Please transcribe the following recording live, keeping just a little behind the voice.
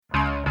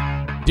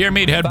Dear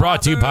Meathead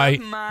brought to you by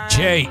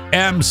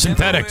JM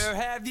Synthetics.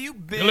 A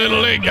little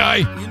late,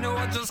 guy.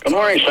 Good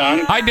morning,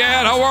 son. Hi,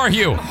 Dad. How are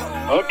you?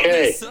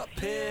 Okay.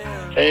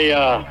 Hey,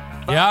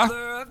 Yeah?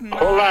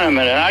 hold on a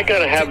minute. I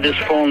gotta have this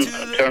phone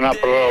turn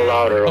up a little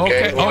louder,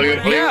 okay?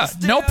 Yeah,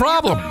 no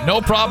problem.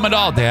 No problem at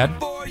all, Dad.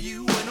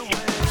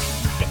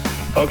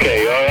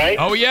 Okay, you all right?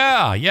 Oh,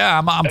 yeah.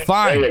 Yeah, I'm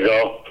fine. There you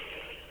go.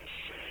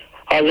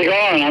 How's it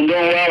going? I'm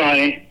doing well,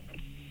 honey.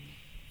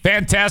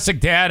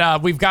 Fantastic,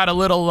 Dad. We've got a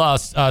little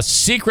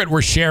secret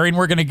we're sharing.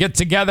 We're going to get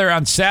together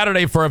on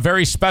Saturday for a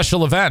very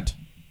special event.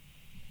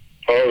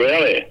 Oh,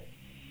 really?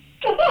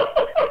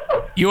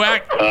 Wait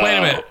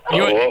a minute.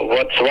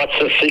 What's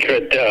the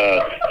secret?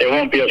 It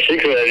won't be a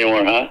secret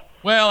anymore, huh?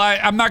 Well,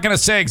 I'm not going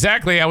to say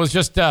exactly. I was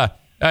just,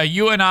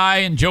 you and I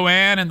and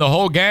Joanne and the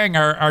whole gang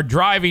are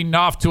driving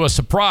off to a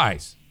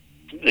surprise.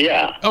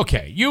 Yeah.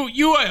 Okay. You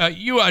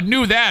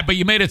knew that, but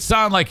you made it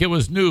sound like it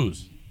was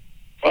news.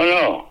 Oh,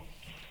 no.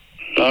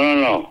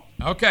 No.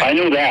 Okay. I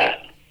knew that.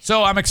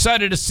 So I'm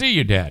excited to see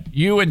you, Dad.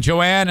 You and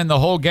Joanne and the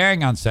whole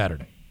gang on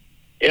Saturday.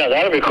 Yeah,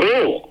 that'll be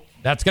cool.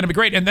 That's going to be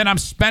great. And then I'm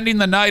spending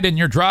the night in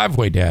your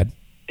driveway, Dad.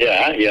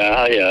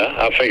 Yeah.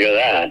 I'll figure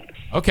that.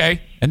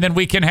 Okay. And then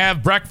we can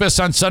have breakfast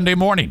on Sunday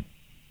morning.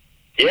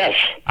 Yes.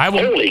 I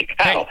will. Holy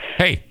cow.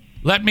 Hey,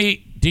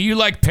 do you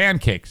like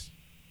pancakes?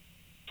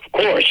 Of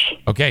course.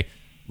 Okay.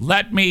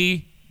 Let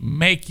me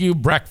make you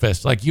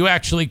breakfast. Like, you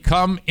actually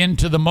come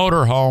into the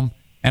motorhome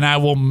and I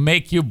will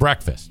make you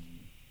breakfast.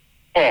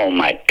 Oh,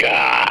 my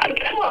God.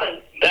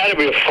 That'll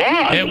be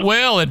fun. It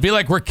will. It'd be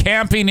like we're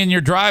camping in your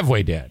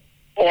driveway, Dad.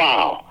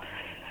 Wow.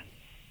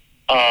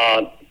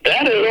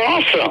 That is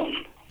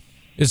awesome.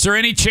 Is there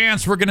any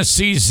chance we're going to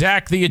see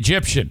Zach the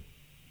Egyptian?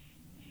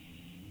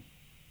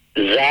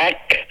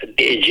 Zach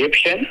the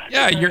Egyptian?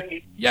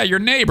 Yeah, your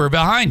neighbor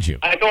behind you.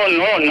 I don't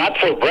know. Not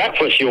for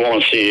breakfast you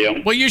won't see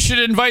him. Well, you should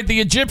invite the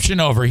Egyptian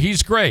over.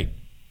 He's great.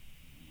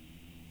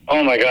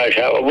 Oh, my gosh.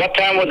 What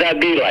time would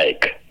that be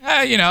like?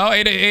 8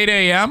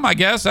 a.m., I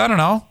guess. I don't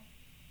know.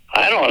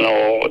 I don't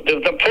know.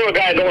 The poor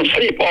guy don't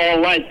sleep all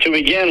night to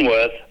begin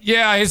with.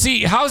 Yeah,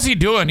 how's he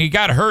doing? He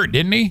got hurt,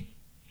 didn't he?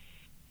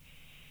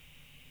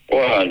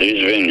 Well,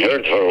 he's been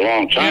hurt for a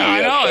long time. Yeah,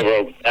 I know.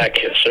 Several back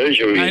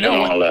surgeries I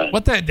know. and all that.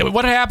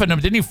 What happened to him?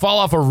 Didn't he fall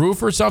off a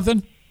roof or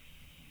something?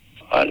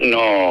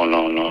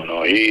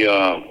 No. He,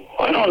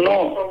 I don't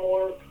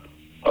know.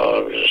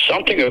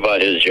 Something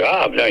about his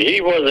job. Now,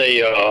 he was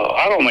a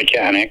auto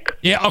mechanic.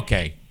 Yeah,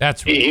 okay.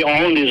 That's right. He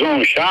owned his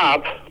own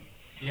shop.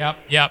 Yep.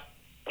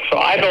 So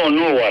I don't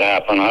know what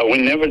happened. We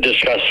never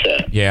discussed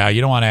that. Yeah,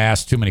 you don't want to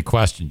ask too many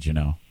questions, you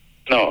know.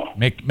 No.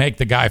 Make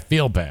the guy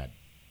feel bad.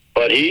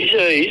 But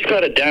he's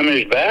got a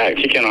damaged back.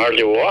 He can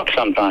hardly walk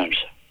sometimes.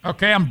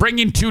 Okay, I'm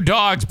bringing 2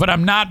 dogs, but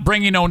I'm not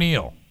bringing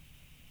O'Neill.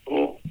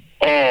 Oh.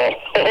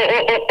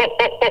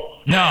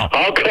 No.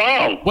 How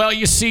come? Well,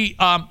 you see,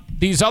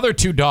 these other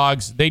 2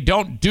 dogs, they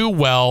don't do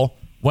well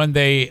when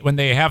they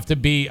have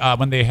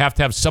to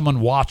have someone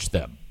watch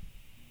them.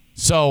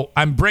 So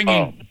I'm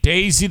bringing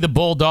Daisy the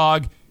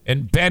bulldog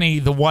and Benny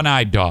the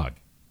one-eyed dog.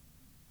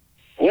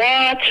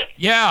 What?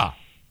 Yeah.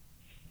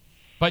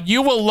 But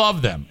you will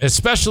love them,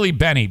 especially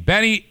Benny.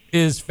 Benny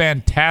is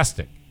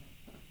fantastic.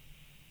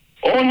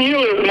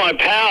 O'Neill is my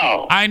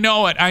pal. I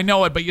know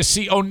it. But you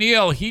see,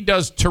 O'Neill, he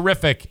does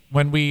terrific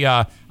when we...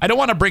 I don't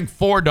want to bring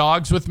 4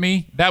 dogs with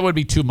me. That would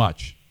be too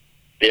much.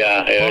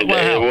 Yeah,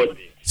 it would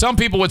be. Some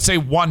people would say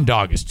 1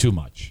 dog is too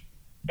much.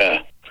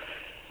 Yeah.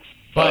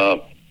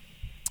 But,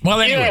 well,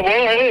 anyway. Yeah,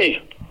 well,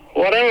 hey,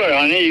 whatever,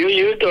 honey.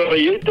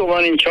 You're the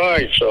one in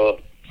charge, so...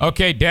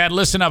 Okay, Dad,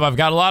 listen up. I've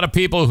got a lot of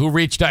people who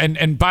reached out.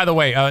 And by the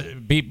way,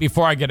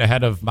 before I get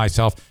ahead of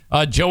myself,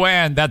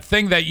 Joanne, that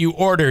thing that you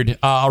ordered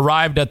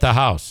arrived at the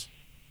house.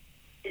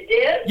 You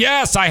did?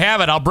 Yes, I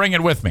have it. I'll bring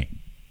it with me.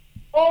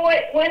 Oh,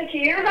 it went to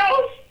your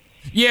house?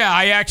 Yeah,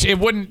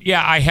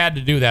 I had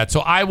to do that. So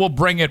I will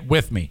bring it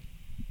with me.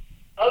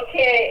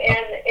 Okay,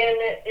 and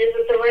is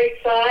it the right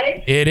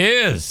size? It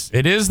is.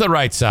 It is the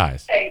right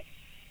size. Okay.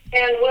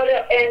 And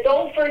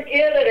don't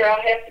forget it, or I'll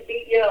have to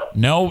beat you up.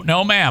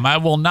 No, ma'am. I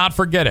will not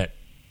forget it.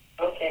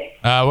 Okay.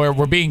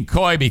 We're being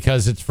coy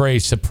because it's for a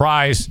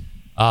surprise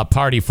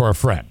party for a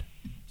friend.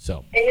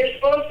 So. And you're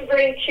supposed to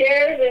bring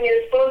chairs, and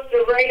you're supposed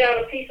to write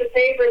on a piece of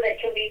paper that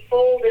can be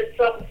folded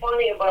something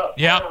funny about.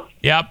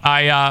 Yep.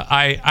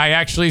 I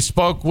actually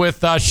spoke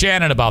with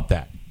Shannon about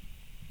that.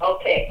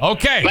 Okay.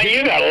 Man,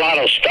 you got a lot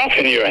of stuff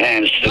in your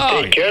hands to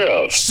take care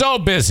of. So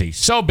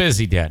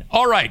busy, Dad.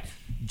 All right.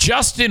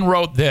 Justin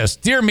wrote this.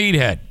 Dear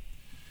Meathead,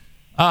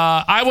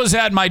 I was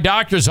at my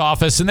doctor's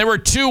office, and there were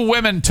 2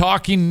 women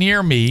talking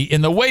near me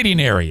in the waiting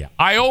area.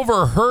 I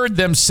overheard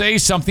them say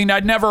something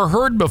I'd never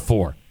heard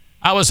before.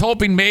 I was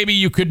hoping maybe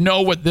you could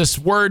know what this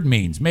word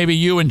means. Maybe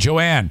you and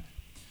Joanne.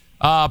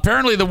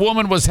 Apparently, the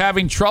woman was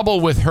having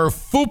trouble with her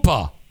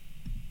FUPA.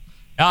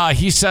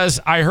 He says,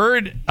 I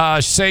heard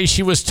say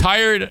she was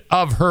tired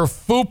of her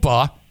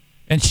FUPA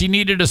and she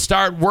needed to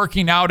start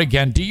working out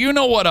again. Do you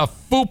know what a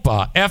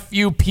FUPA,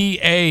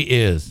 F-U-P-A,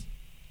 is?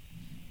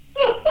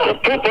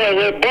 FUPA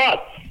is a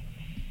butt.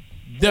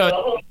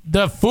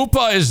 The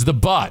FUPA is the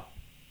butt.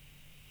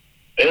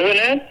 Isn't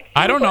it?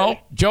 I don't know.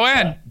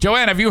 Joanne,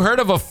 have you heard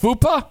of a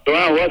FUPA?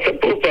 Well, what's a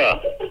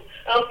FUPA?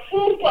 A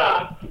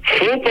FUPA.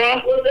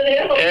 FUPA? With an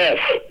L. F.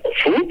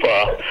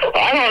 FUPA?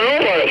 I don't know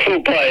what a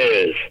FUPA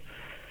is.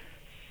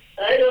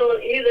 I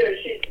don't either.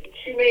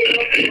 She made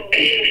up a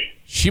name.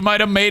 She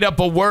might have made up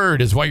a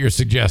word, is what you're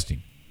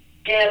suggesting.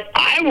 Yes.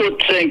 I would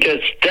think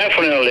it's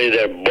definitely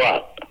their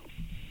butt.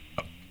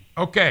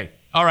 Okay.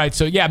 All right.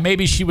 So, yeah,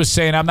 maybe she was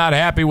saying, I'm not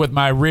happy with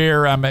my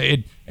rear.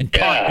 And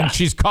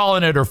she's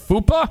calling it her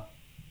FUPA?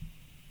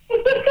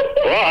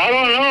 Well, I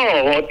don't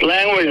know what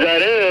language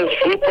that is.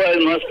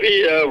 FUPA must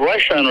be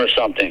Russian or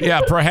something.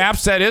 Yeah,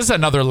 perhaps that is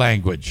another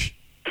language.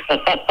 Hey,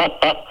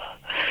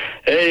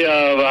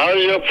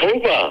 how's your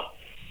FUPA?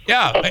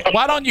 Yeah.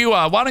 Why don't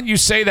you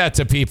say that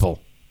to people?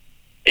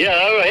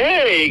 Yeah,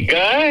 hey,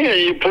 guy,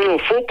 you put a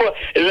FUPA.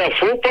 Is that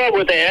FUPA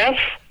with the F?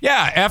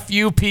 Yeah,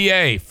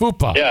 FUPA,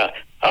 FUPA. Yeah.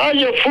 How's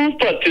your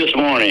FUPA this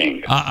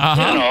morning?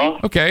 Uh-huh. You know.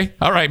 Okay.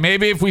 All right.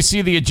 Maybe if we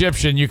see the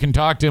Egyptian, you can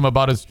talk to him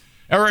about his...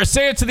 Or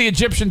say it to the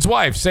Egyptian's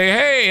wife. Say,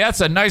 hey,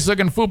 that's a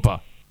nice-looking FUPA.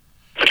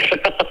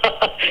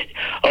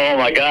 Oh,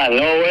 my God,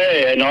 no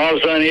way. And all of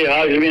a sudden he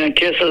hugs me and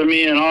kisses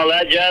me and all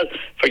that jazz.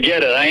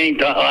 Forget it.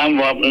 I'm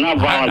not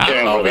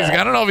volunteering for that.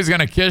 I don't know if he's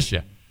going to kiss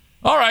you.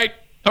 All right.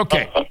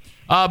 Okay.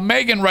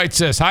 Megan writes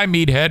this. Hi,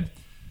 Meathead.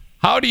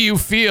 How do you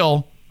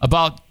feel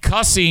about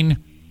cussing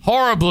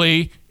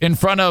horribly in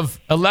front of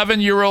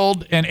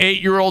 11-year-old and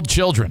 8-year-old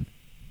children?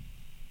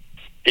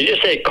 Did you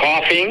say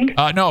coughing?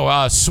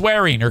 No,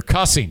 swearing or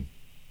cussing.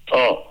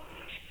 Oh.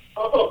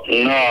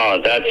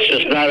 No, that's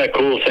just not a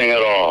cool thing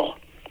at all.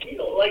 You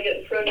don't like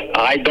it in front of me?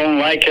 I don't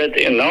like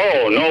it.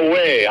 No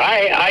way.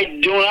 I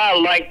do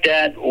not like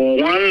that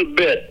one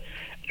bit,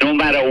 no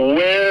matter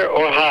where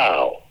or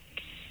how.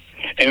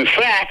 In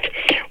fact,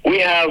 we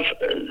have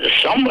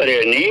somebody,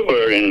 a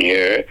neighbor in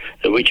here,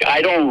 which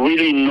I don't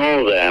really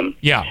know them.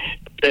 Yeah.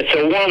 It's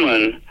a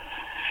woman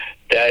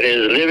that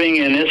is living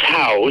in his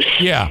house.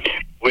 Yeah.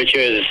 Which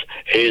is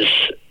his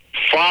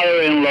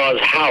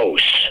father-in-law's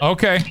house.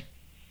 Okay.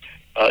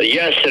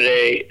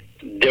 Yesterday,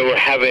 they were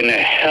having a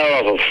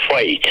hell of a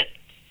fight.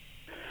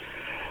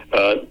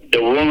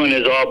 The woman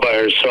is all by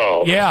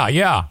herself.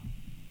 Yeah.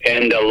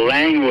 And the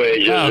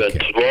language is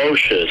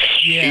atrocious.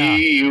 Yeah.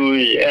 She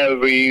used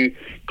every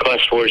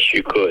cuss word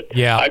she could.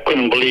 Yeah. I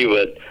couldn't believe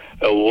it.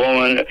 A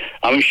woman,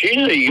 I mean, she's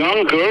a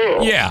young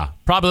girl. Yeah,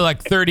 probably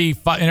like 30,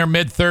 in her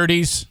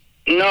mid-30s.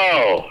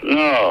 No,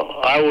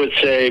 I would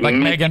say like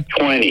Megan?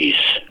 20s.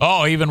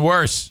 Oh, even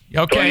worse.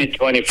 Okay.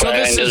 20, 25, so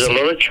and there's a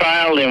little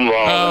child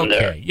involved in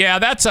there. Yeah,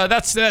 that's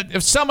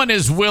if someone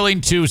is willing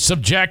to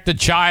subject a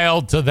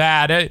child to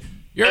that, it's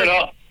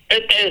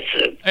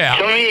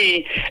to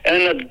me,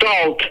 an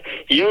adult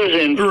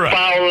using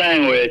foul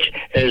language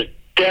is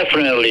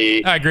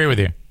definitely I agree with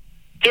you.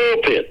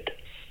 Stupid.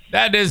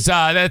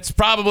 That's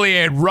probably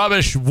a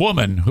rubbish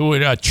woman who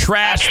would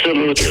trash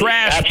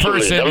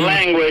person. The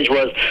language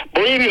was,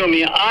 believe you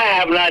me, I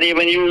have not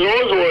even used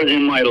those words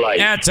in my life.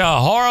 That's a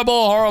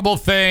horrible, horrible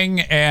thing,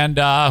 and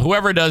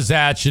whoever does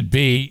that should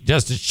be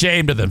just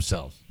ashamed of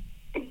themselves.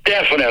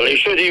 Definitely,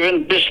 should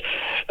even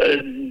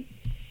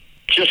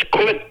just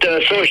quit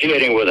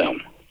associating with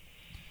them.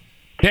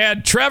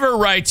 Dad, Trevor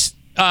writes,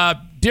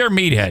 Dear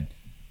Meathead,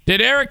 did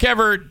Eric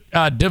ever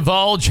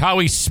divulge how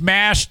he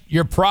smashed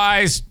your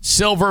prized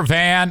silver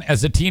van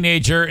as a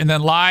teenager and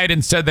then lied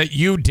and said that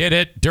you did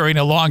it during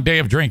a long day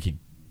of drinking?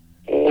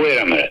 Wait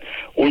a minute.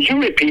 Would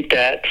you repeat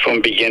that from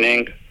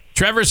beginning?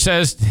 Trevor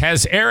says,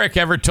 has Eric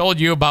ever told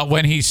you about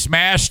when he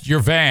smashed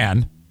your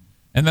van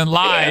and then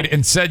lied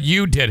and said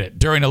you did it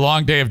during a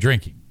long day of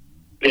drinking?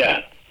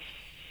 Yeah.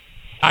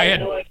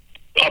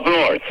 Up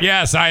north.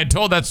 Yes, I had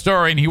told that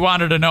story, and he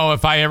wanted to know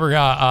if I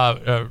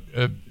ever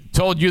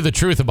told you the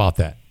truth about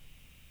that.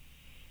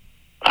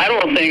 I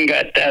don't think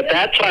at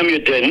that time you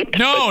didn't.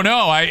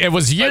 No, it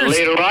was years. But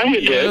later on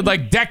you did.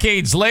 Like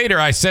decades later,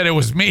 I said it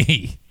was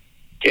me.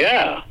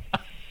 Yeah.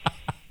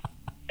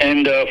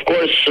 And, of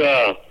course,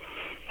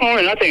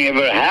 nothing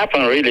ever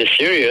happened really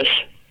serious.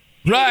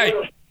 Right.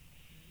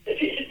 If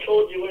he had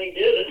told you when he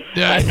did it.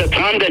 Yeah. At the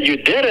time that you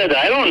did it,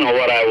 I don't know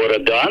what I would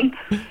have done.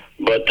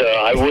 But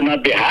I would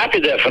not be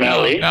happy,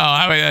 definitely. No,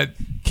 I mean,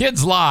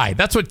 kids lie.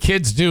 That's what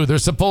kids do. They're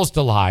supposed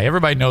to lie.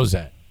 Everybody knows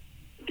that.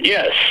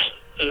 Yes.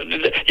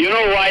 You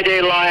know why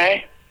they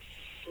lie?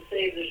 To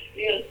save their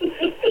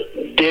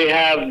skin. They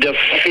have the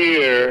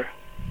fear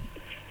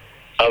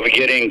of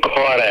getting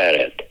caught at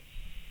it.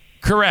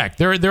 Correct.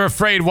 They're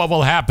afraid what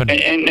will happen.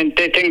 And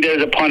they think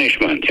there's a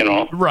punishment,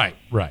 Right.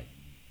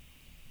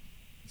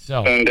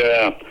 So. And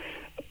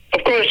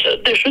of course,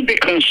 there should be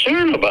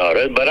concern about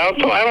it, but I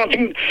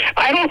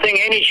don't think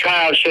any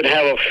child should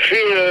have a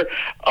fear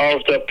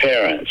of the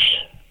parents.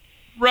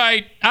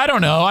 Right. I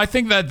don't know. I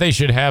think that they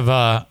should have.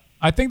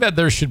 I think that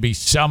there should be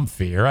some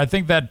fear. I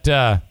think that.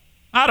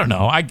 I don't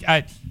know. I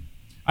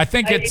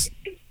think yeah,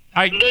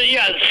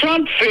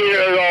 some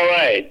fear is all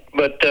right,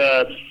 but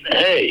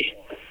hey,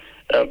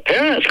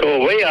 Parents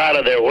go way out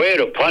of their way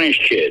to punish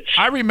kids.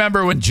 I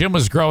remember when Jim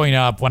was growing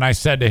up, when I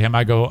said to him,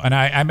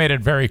 I made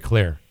it very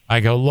clear. I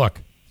go,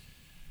 look,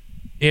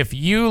 if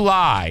you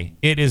lie,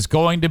 it is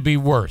going to be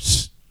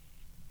worse.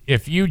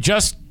 If you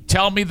just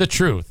tell me the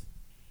truth,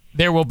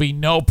 there will be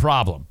no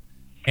problem.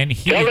 And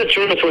tell the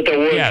truth with the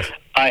word. Yes.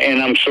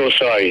 And I'm so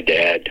sorry,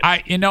 Dad.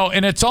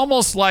 And it's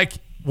almost like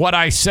what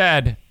I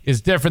said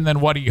is different than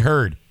what he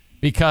heard,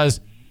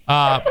 because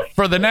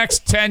for the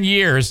next 10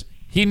 years,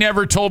 he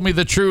never told me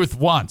the truth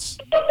once.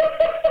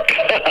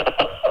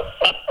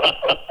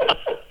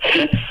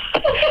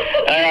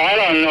 I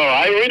don't know.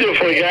 I really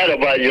forgot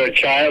about your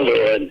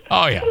childhood.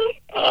 Oh, yeah.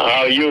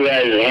 How you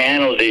guys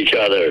handled each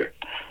other.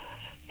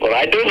 But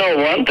I do know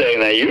one thing,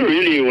 that you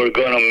really were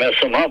going to mess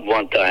him up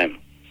one time.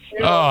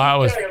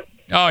 Oh,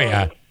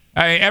 yeah.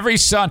 Every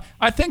son,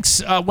 I think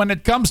when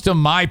it comes to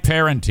my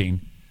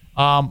parenting,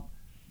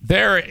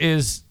 there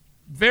is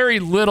very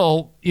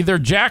little, either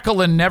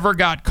Jacqueline never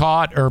got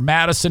caught or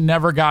Madison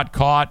never got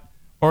caught,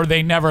 or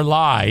they never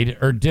lied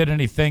or did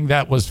anything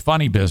that was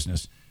funny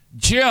business.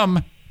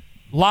 Jim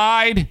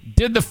lied,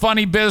 did the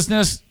funny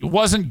business,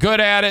 wasn't good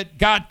at it,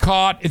 got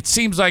caught. It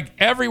seems like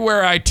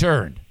everywhere I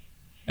turned.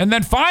 And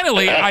then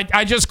finally,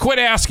 I just quit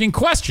asking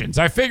questions.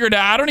 I figured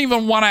I don't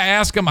even want to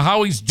ask him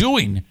how he's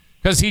doing,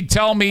 because he'd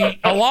tell me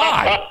a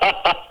lie.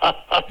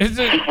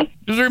 It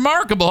was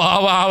remarkable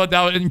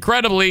how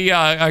incredibly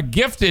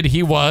gifted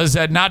he was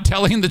at not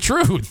telling the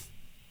truth.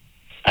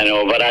 I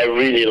know, but I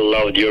really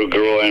loved your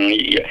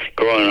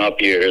growing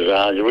up years.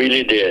 I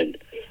really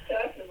did.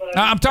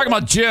 I'm talking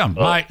about Jim.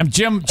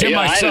 Jim,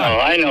 my son.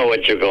 I know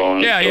what you're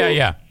going through.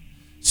 Yeah.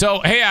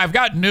 So, hey, I've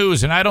got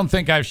news, and I don't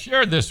think I've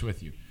shared this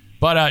with you,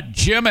 but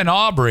Jim and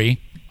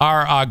Aubrey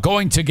are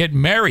going to get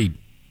married.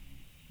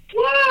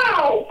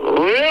 Wow!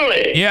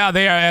 Really? Yeah,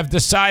 they have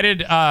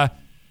decided.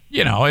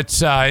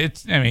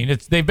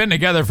 They've been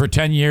together for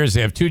 10 years.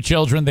 They have 2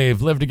 children.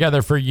 They've lived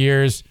together for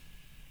years,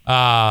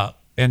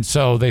 and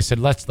so they said,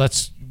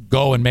 let's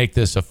go and make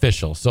this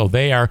official. So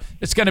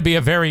it's going to be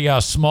a very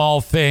small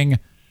thing,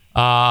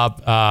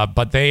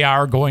 but they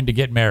are going to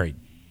get married.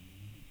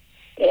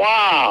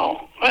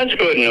 Wow, that's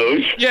good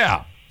news.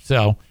 Yeah.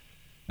 So,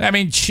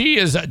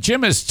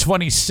 Jim is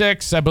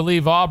 26. I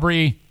believe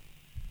Aubrey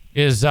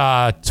is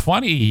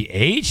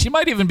 28. She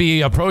might even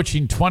be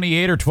approaching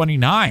 28 or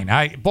 29.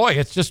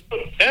 It's just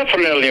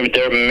definitely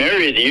they're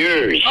married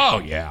years. Oh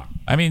yeah.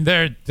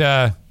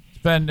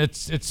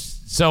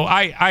 So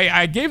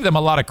I gave them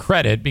a lot of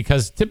credit,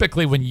 because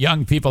typically when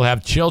young people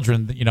have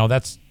children,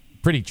 that's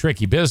pretty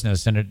tricky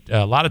business, and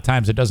a lot of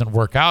times it doesn't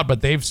work out,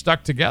 but they've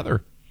stuck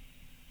together.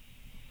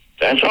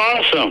 That's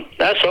awesome.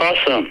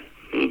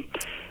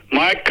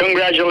 Mark,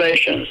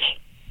 congratulations.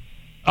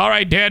 All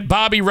right, Dad.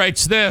 Bobby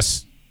writes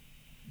this.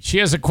 She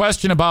has a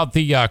question about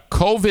the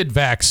COVID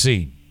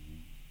vaccine.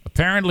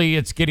 Apparently,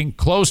 it's getting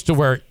close to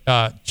where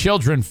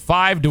children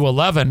 5 to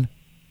 11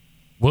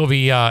 will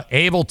be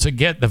able to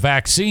get the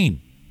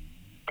vaccine.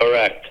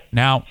 Correct.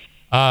 Now,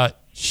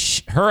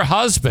 her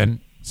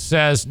husband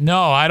says,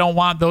 no, I don't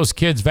want those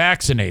kids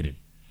vaccinated.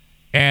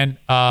 And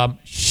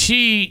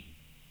she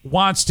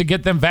wants to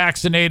get them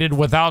vaccinated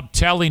without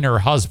telling her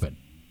husband.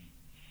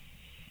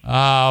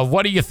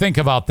 What do you think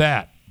about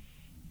that?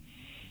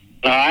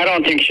 No, I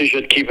don't think she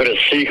should keep it a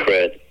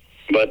secret,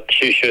 but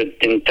she should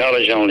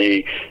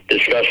intelligently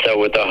discuss that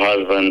with her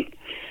husband,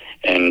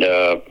 and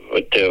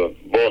with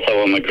both of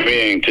them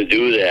agreeing to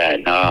do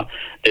that. Now,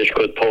 this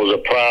could pose a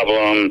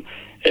problem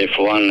if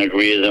one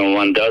agrees and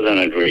one doesn't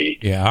agree.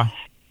 Yeah.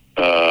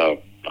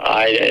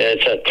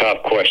 It's a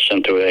tough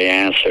question to be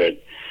answered.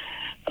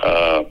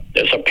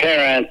 As a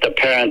parent, the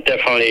parent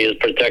definitely is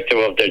protective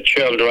of their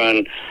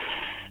children,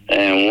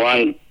 and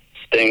one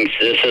thinks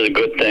this is a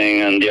good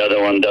thing and the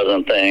other one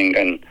doesn't think,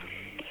 and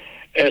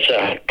it's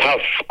a tough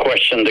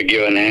question to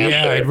give an answer.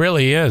 Yeah, it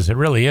really is.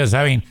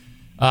 I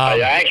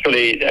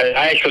actually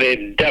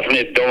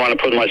definitely don't want to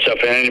put myself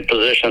in any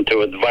position to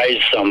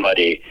advise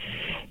somebody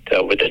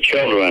with the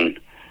children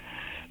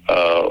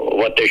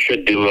what they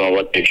should do and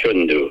what they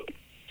shouldn't do.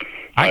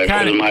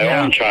 With my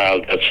own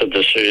child, that's a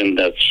decision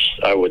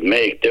I would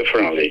make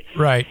differently.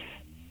 Right.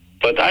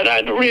 But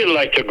I'd really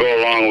like to go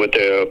along with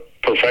the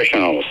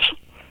professionals.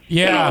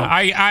 Yeah,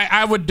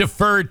 I would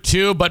defer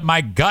too, but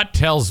my gut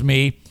tells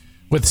me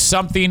with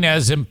something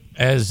as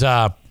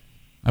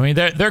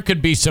there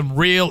could be some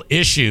real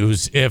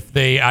issues if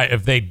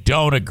they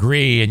don't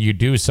agree and you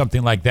do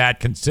something like that,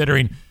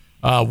 considering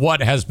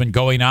what has been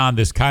going on.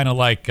 There's kind of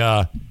like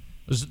a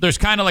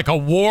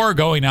war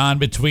going on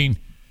between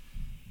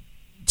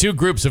 2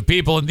 groups of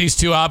people, and these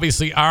 2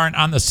 obviously aren't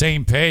on the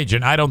same page.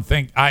 And I don't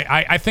think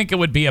I think it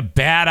would be a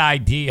bad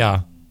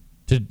idea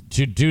to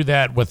do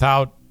that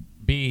without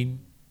being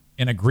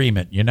in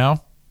agreement, Yeah,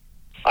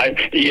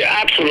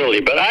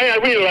 absolutely. But I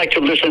really like to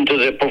listen to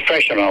the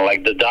professional,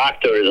 like the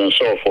doctors and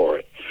so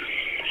forth.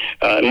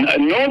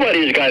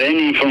 Nobody's got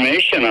any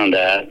information on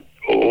that,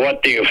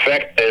 what the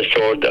effect is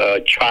toward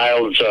a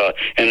child's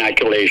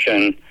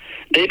inoculation.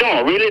 They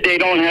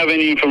don't have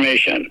any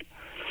information.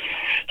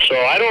 So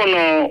I don't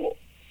know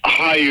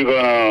how you're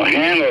going to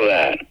handle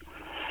that.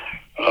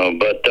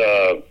 But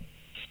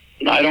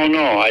I don't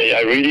know.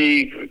 I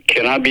really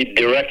cannot be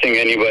directing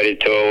anybody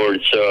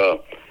towards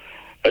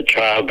a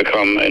child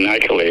become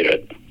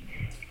inoculated.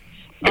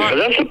 Because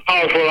that's a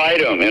powerful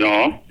item, you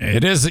know.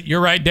 It is.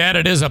 You're right, Dad.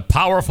 It is a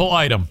powerful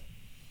item.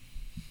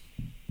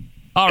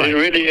 All right. It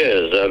really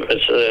is.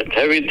 It's a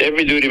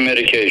heavy-duty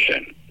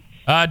medication.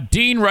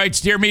 Dean writes,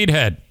 Dear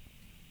Meathead,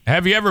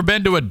 have you ever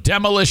been to a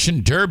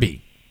demolition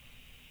derby?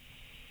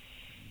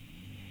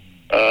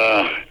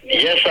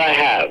 Yes, I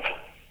have.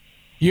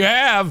 You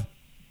have?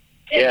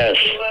 Yes.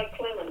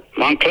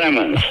 Mount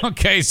Clemens.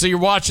 Okay, so you're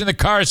watching the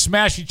cars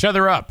smash each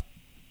other up.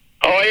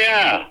 Oh,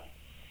 yeah.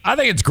 I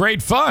think it's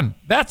great fun.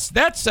 That's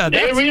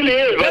it really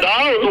is, but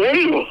I was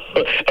worried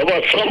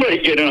about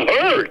somebody getting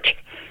hurt.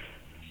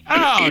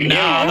 Oh,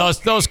 no.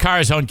 Those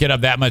cars don't get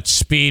up that much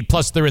speed.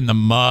 Plus, they're in the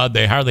mud.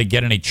 They hardly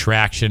get any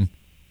traction.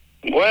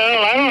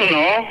 Well, I don't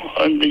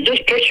know.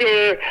 Just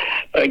picture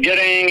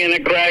getting in a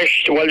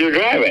crash while you're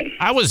driving.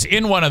 I was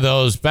in one of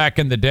those back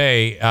in the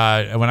day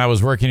when I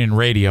was working in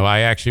radio. I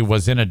actually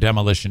was in a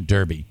demolition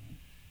derby.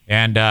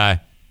 And Were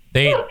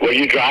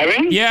you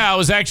driving? Yeah, I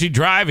was actually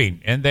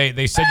driving. And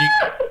they said,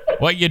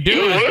 what you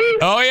do is,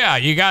 oh, yeah,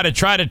 you got to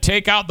try to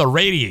take out the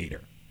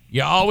radiator.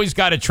 You always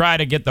got to try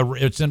to get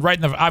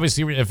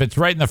obviously, if it's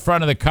right in the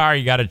front of the car,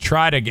 you got to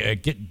try to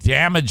get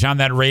damage on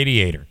that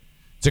radiator.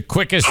 It's the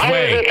quickest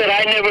way. How is it that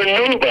I never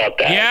knew about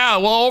that? Yeah,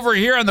 well, over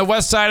here on the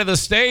west side of the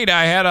state,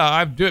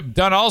 I've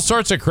done all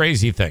sorts of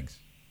crazy things.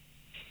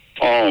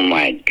 Oh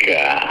my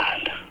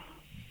God!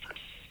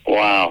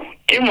 Wow!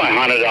 Give my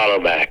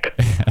 $100 back.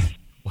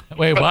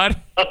 Wait, what?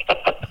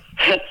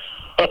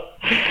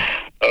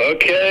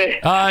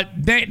 Okay.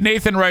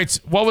 Nathan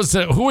writes,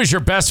 who was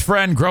your best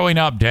friend growing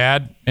up,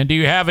 Dad? And do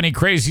you have any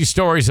crazy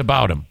stories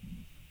about him?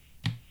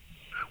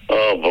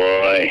 Oh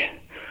boy.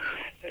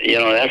 You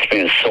know, that's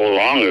been so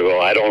long ago.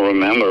 I don't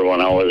remember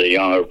when I was a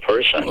younger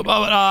person. What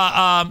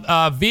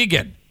about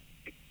vegan?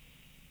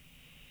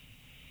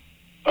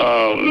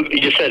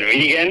 You said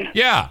vegan?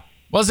 Yeah.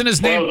 Wasn't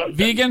his name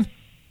Vegan?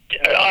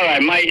 All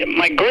right.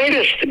 My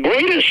greatest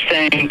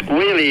thing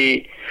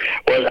really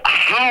was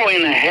how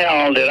in the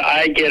hell did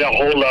I get a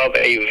hold of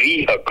a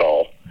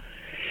vehicle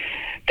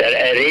that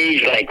at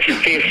age like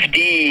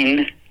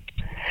 15,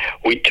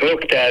 we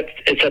took that.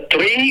 It's a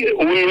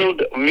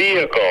 3-wheeled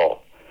vehicle.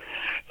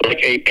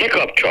 Like a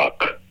pickup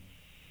truck,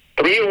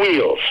 3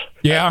 wheels.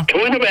 Yeah.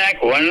 2 in the back,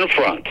 1 in the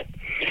front.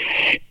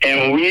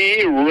 And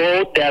we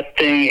rode that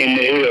thing in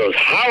the hills.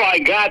 How I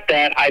got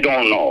that, I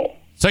don't know.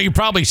 So you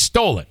probably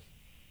stole it.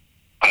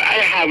 I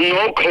have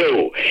no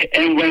clue.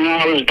 And when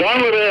I was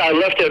done with it, I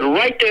left it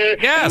right there.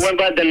 Yes. And when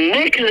by the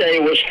next day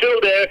it was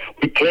still there,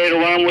 we played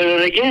around with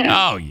it again.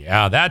 Oh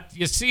yeah, that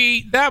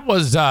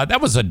was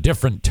a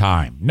different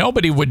time.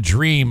 Nobody would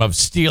dream of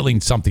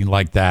stealing something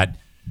like that.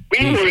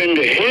 We were in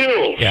the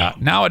hills. Yeah.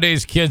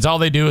 Nowadays, kids, all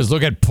they do is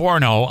look at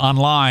porno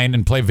online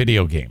and play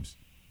video games.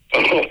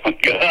 Oh, my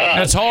God.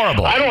 That's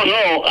horrible. I don't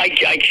know. I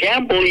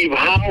can't believe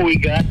how we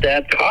got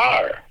that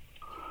car.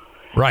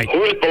 Right.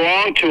 Who it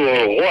belonged to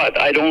or what,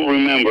 I don't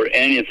remember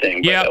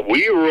anything. But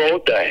we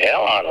rode the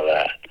hell out of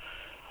that.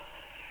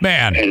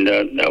 Man. And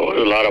that was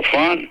a lot of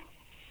fun.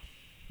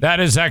 That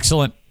is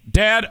excellent.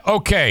 Dad,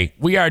 okay,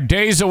 we are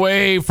days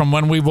away from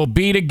when we will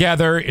be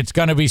together. It's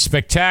going to be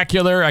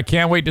spectacular. I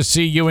can't wait to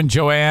see you and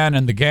Joanne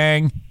and the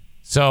gang.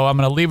 So I'm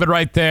going to leave it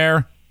right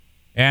there.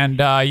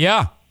 And,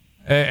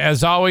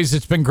 as always,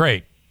 it's been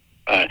great.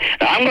 Now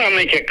I'm going to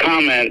make a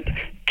comment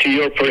to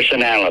your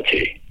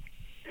personality.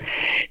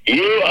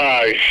 You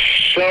are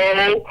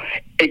so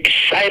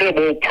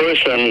excitable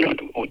person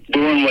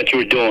doing what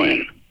you're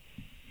doing.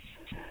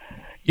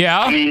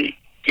 Yeah?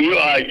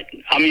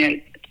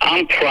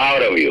 I'm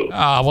proud of you.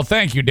 Well,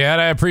 thank you, Dad.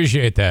 I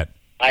appreciate that.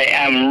 I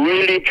am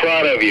really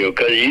proud of you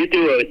because you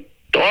do a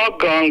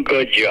doggone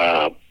good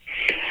job.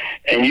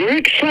 And you're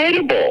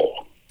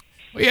excitable.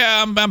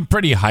 Yeah, I'm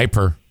pretty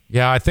hyper.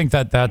 Yeah, I think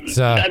that's...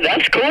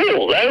 That's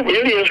cool. That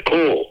really is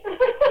cool.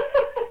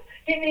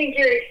 He means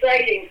you're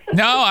exciting.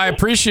 No, I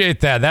appreciate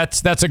that.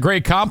 That's a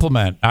great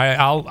compliment.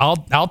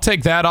 I'll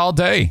take that all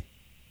day.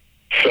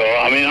 So,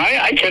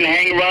 I can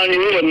hang around you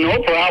with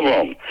no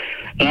problem.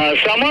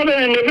 Some other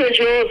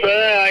individuals,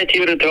 I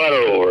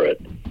teeter-totter over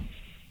it.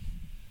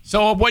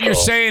 So what you're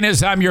saying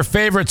is I'm your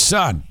favorite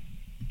son.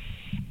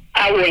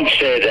 I wouldn't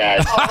say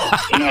that.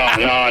 No.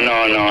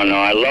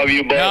 I love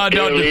you both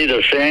dearly,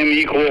 the same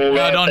equal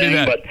don't thing, do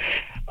that. but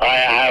I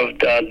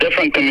have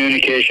different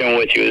communication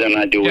with you than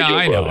I do with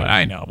your brother.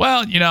 I know.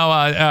 Well,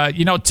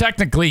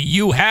 technically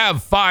you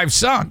have 5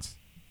 sons.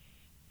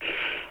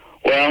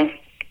 The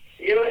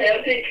You don't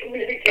have any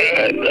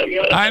communication with the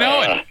other. I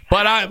know it,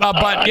 but I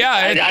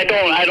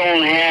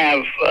don't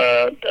have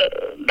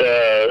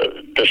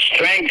the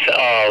strength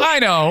of. I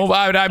know,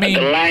 but I mean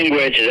the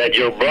language that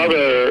your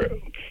brother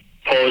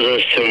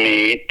poses to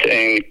me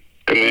in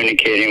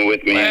communicating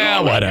with me.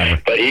 Well,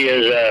 whatever. But he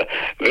is a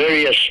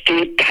very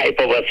astute type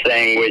of a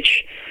thing,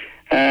 which.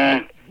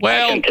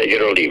 Well, I can take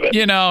it or leave it.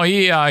 You know,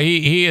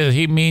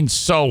 he means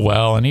so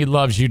well, and he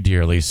loves you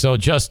dearly. So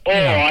just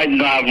I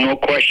have no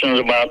questions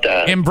about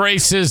that.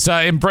 embrace his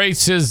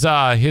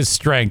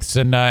strengths,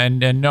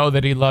 and know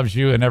that he loves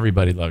you, and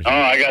everybody loves you. Oh,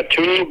 I got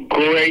 2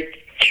 great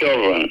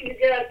children. You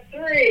got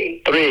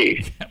 3.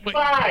 3.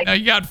 5. No,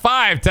 you got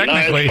 5 No,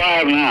 technically. it's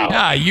 5 now.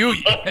 Yeah,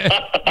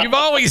 you've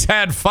always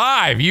had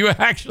 5. You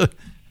actually.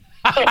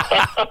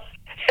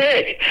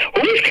 Hey,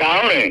 who's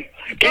counting?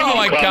 Keep Oh them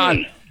my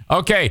coming. God.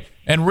 Okay,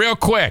 and real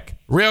quick.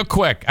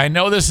 I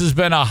know this has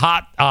been a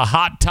hot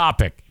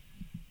topic.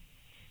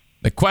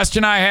 The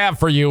question I have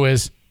for you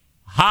is,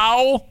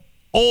 how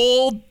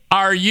old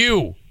are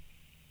you?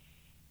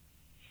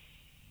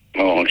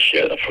 Oh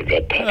shit, I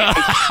forgot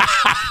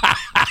that.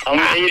 I'm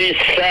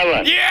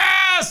 87.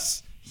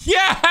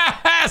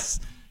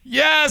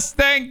 Yes.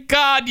 Thank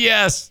God.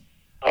 Yes.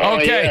 Oh,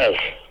 Okay. yes.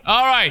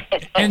 All right.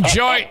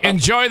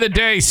 Enjoy the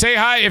day. Say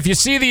hi. If you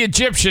see the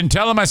Egyptian,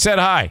 tell him I said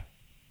hi.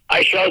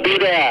 I shall do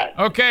that.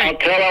 Okay. I'll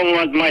tell him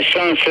what my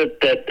son said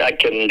that I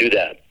can do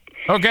that.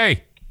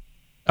 Okay.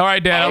 All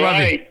right, Dad. All I love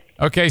you. right.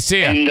 Okay.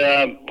 See ya. And,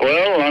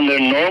 under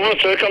normal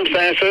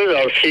circumstances,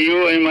 I'll see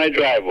you in my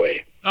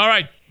driveway. All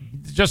right.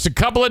 Just a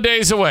couple of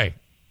days away.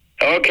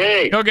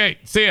 Okay. Okay.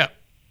 See ya.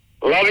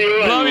 Love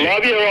you and Love you.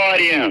 love your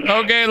audience.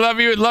 Okay. Love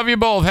you. Love you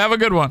both. Have a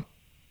good one.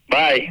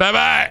 Bye.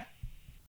 Bye-bye.